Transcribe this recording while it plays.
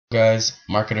Guys,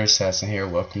 Marketer Assassin here.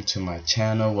 Welcome to my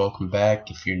channel. Welcome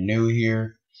back. If you're new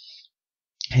here,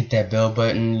 hit that bell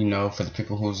button. For the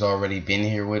people who's already been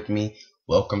here with me,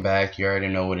 welcome back. You already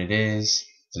know what it is.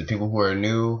 For the people who are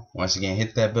new, once again,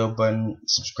 hit that bell button,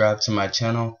 subscribe to my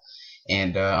channel.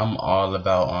 And I'm all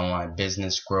about online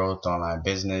business growth, online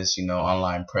business,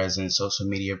 online presence, social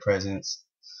media presence,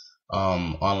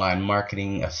 online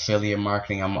marketing, affiliate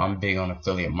marketing. I'm big on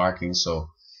affiliate marketing. So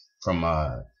from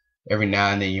every now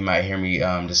and then you might hear me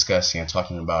discussing and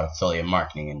talking about affiliate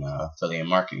marketing and affiliate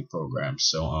marketing programs.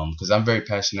 So because I'm very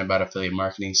passionate about affiliate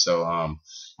marketing, so I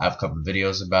have a couple of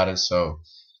videos about it. So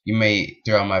you may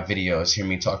throughout my videos hear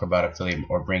me talk about affiliate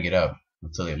or bring it up,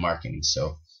 affiliate marketing.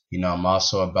 So I'm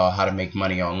also about how to make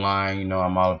money online.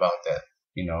 I'm all about that.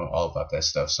 All about that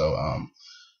stuff. So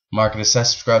Marketer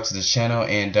Assassin, subscribe to this channel.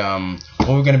 And what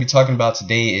we're going to be talking about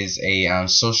today is a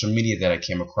social media that I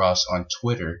came across on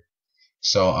Twitter.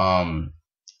 So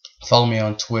follow me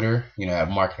on Twitter, at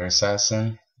Marketer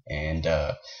Assassin. And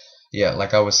yeah,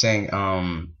 like I was saying,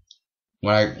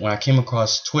 when I came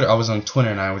across Twitter, I was on Twitter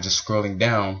and I was just scrolling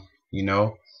down,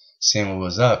 seeing what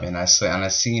was up, and I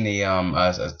seen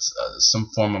some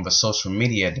form of a social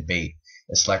media debate.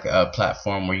 It's like a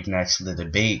platform where you can actually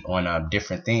debate on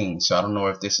different things. So I don't know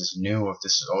if this is new or if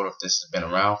this is old, if this has been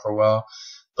around for a while,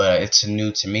 but it's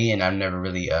new to me and I've never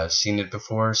really seen it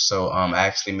before. So I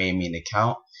actually made me an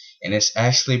account, and it's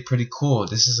actually pretty cool.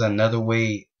 This is another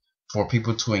way for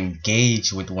people to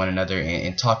engage with one another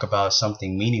and talk about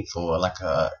something meaningful, like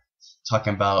talk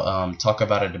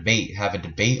about a debate, have a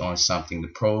debate on something, the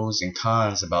pros and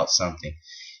cons about something,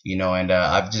 and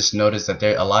I've just noticed that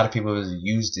there a lot of people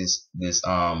use this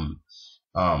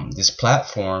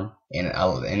platform,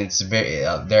 and it's very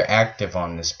they're active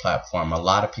on this platform. A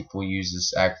lot of people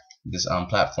use this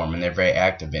platform, and they're very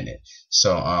active in it.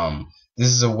 So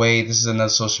this is another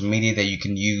social media that you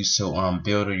can use to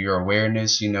build your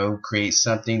awareness, create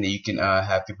something that you can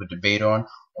have people debate on,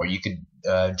 or you could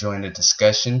join the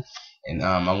discussion. And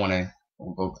I want to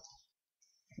go.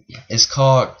 It's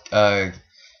called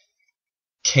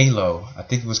Kalo. I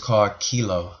think it was called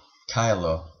Kialo.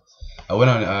 I went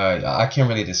on. I can't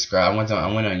really describe. I went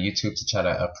on YouTube to try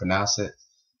to pronounce it,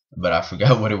 but I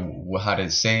forgot how to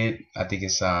say it. I think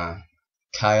it's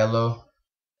Kialo,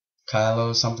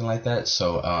 something like that.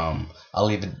 So I'll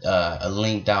leave a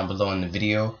link down below in the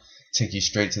video. Take you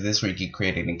straight to this where you can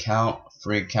create an account.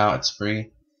 Free account. It's free.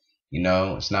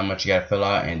 It's not much you gotta fill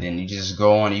out, and then you just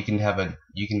go on. You can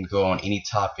go on any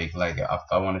topic. Like if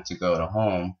I wanted to go to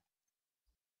home.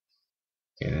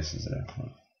 Okay, this is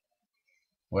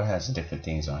what has different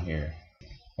things on here.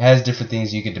 It has different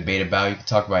things you could debate about. You can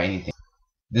talk about anything.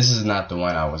 This is not the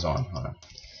one I was on. Hold on.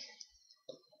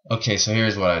 Okay, so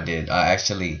here's what I did. I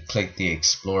actually clicked the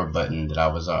explore button that I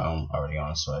was already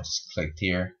on. So I just clicked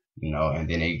here, and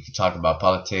then you can talk about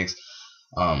politics,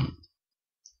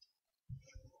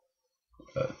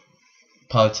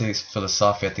 politics,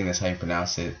 philosophy. I think that's how you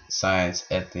pronounce it. Science,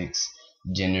 ethics,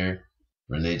 gender,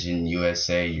 religion,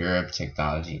 USA, Europe,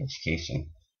 technology, education.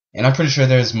 And I'm pretty sure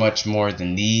there's much more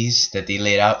than these that they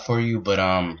laid out for you, but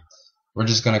we're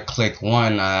just gonna click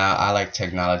one. I like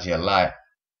technology a lot,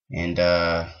 and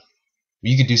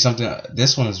you could do something.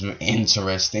 This one is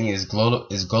interesting. Is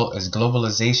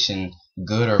globalization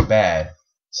good or bad?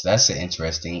 So that's an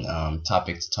interesting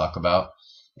topic to talk about.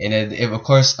 And of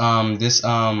course, this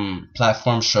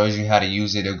platform shows you how to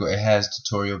use it. It has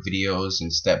tutorial videos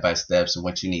and step by steps of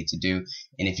what you need to do.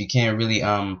 And if you can't really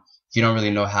if you don't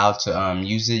really know how to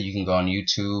use it, you can go on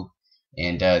YouTube,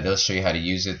 and they'll show you how to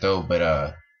use it though. But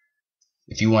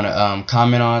if you want to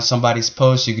comment on somebody's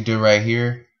post, you can do it right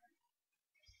here.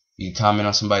 You can comment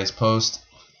on somebody's post.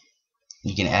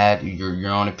 You can add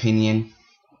your own opinion.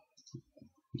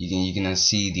 You can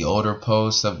see the older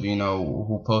posts of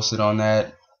who posted on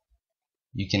that.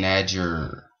 You can add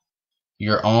your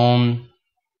own. I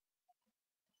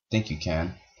think you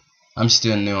can. I'm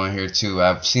still new on here too.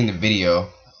 I've seen the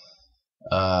video.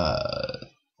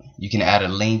 You can add a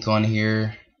link on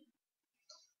here.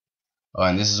 Oh,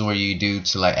 and this is where you do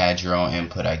to like add your own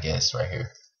input, I guess, right here.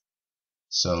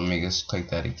 So let me just click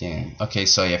that again. Okay,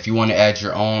 so yeah, if you want to add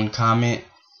your own comment,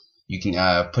 you can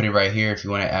put it right here. If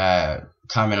you want to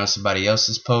comment on somebody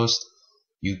else's post,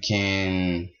 you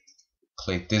can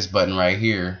click this button right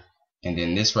here, and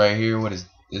then this right here. What is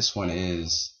this one?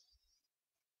 Is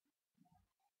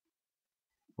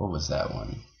what was that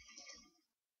one?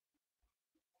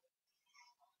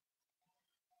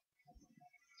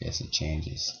 Yes, it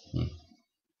changes.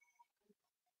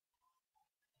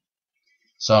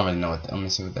 So I don't really know what. Let me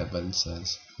see what that button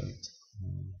says.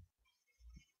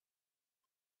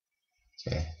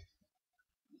 Okay.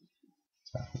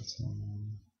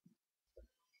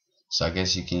 So I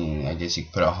guess you can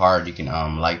put a heart. You can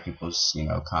like people's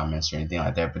comments or anything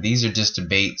like that. But these are just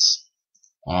debates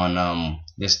on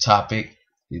this topic,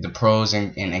 the pros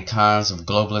and cons of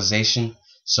globalization.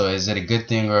 So is it a good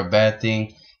thing or a bad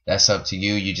thing? That's up to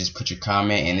you. You just put your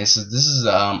comment, and this is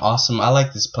awesome. I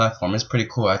like this platform. It's pretty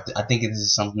cool. I think this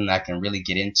is something that I can really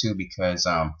get into because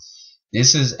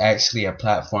this is actually a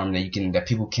platform that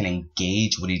people can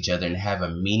engage with each other and have a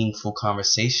meaningful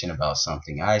conversation about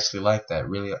something. I actually like that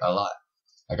really a lot.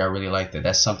 Like I really like that.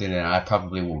 That's something that I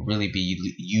probably will really be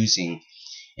using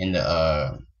in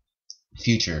the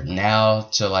future, now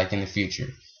to like in the future.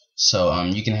 So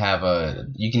you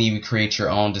can even create your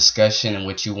own discussion and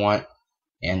what you want,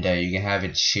 and you can have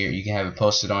it shared. You can have it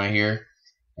posted on here,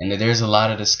 and there's a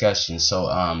lot of discussion. So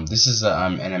this is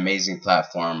an amazing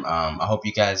platform. I hope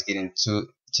you guys get into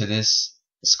this.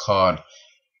 It's called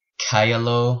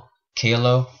Kialo,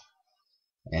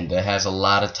 and it has a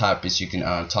lot of topics you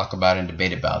can talk about and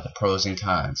debate about, the pros and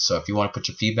cons. So if you want to put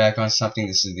your feedback on something,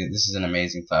 this is an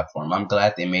amazing platform. I'm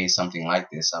glad they made something like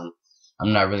this.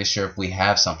 I'm not really sure if we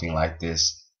have something like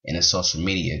this in a social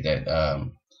media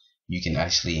that you can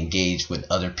actually engage with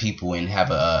other people and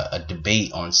have a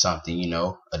debate on something,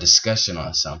 a discussion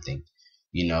on something.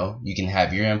 You can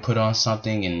have your input on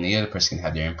something, and the other person can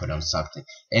have their input on something.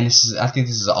 And I think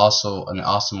this is also an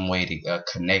awesome way to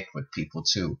connect with people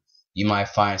too. You might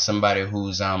find somebody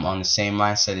who's on the same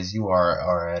mindset as you are,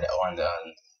 or on the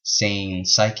same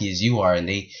psyche as you are, and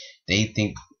they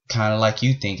think kind of like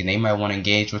you think, and they might want to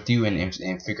engage with you and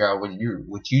figure out what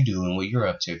you do and what you're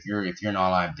up to, if you're an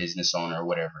online business owner or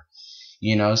whatever.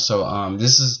 So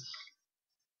this is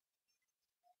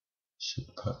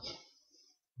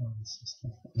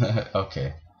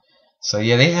okay. So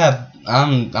yeah, they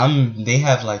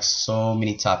have like so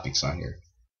many topics on here.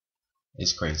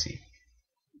 It's crazy.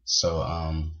 So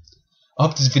I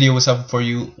hope this video was helpful for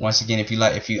you. Once again, if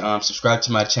you subscribe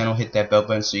to my channel, hit that bell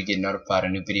button so you get notified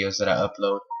of new videos that I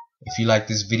upload. If you like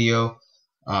this video,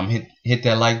 hit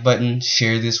that like button,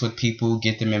 share this with people,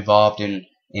 get them involved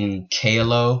in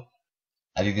Kialo.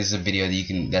 I think this is a video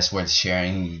that's worth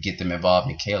sharing. Get them involved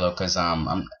in Kialo, because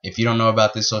if you don't know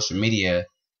about this social media,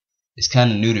 it's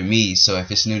kind of new to me. So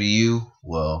if it's new to you,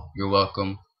 well, you're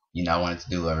welcome. I wanted to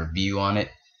do a review on it.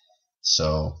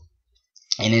 So,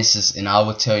 and I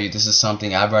will tell you, this is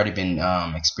something I've already been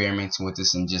experimenting with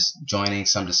this and just joining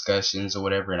some discussions or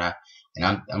whatever. And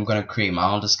I'm gonna create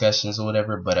my own discussions or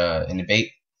whatever, but in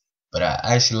debate. But I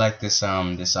actually like this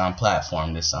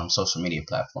platform, this social media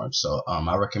platform. So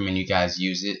I recommend you guys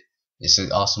use it. It's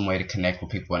an awesome way to connect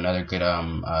with people. Another good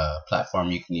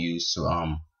platform you can use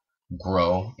to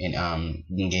grow and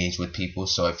engage with people.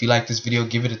 So if you like this video,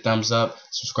 give it a thumbs up.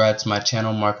 Subscribe to my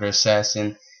channel, Marketer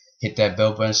Assassin. Hit that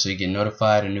bell button so you get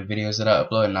notified of new videos that I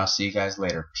upload. And I'll see you guys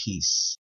later. Peace.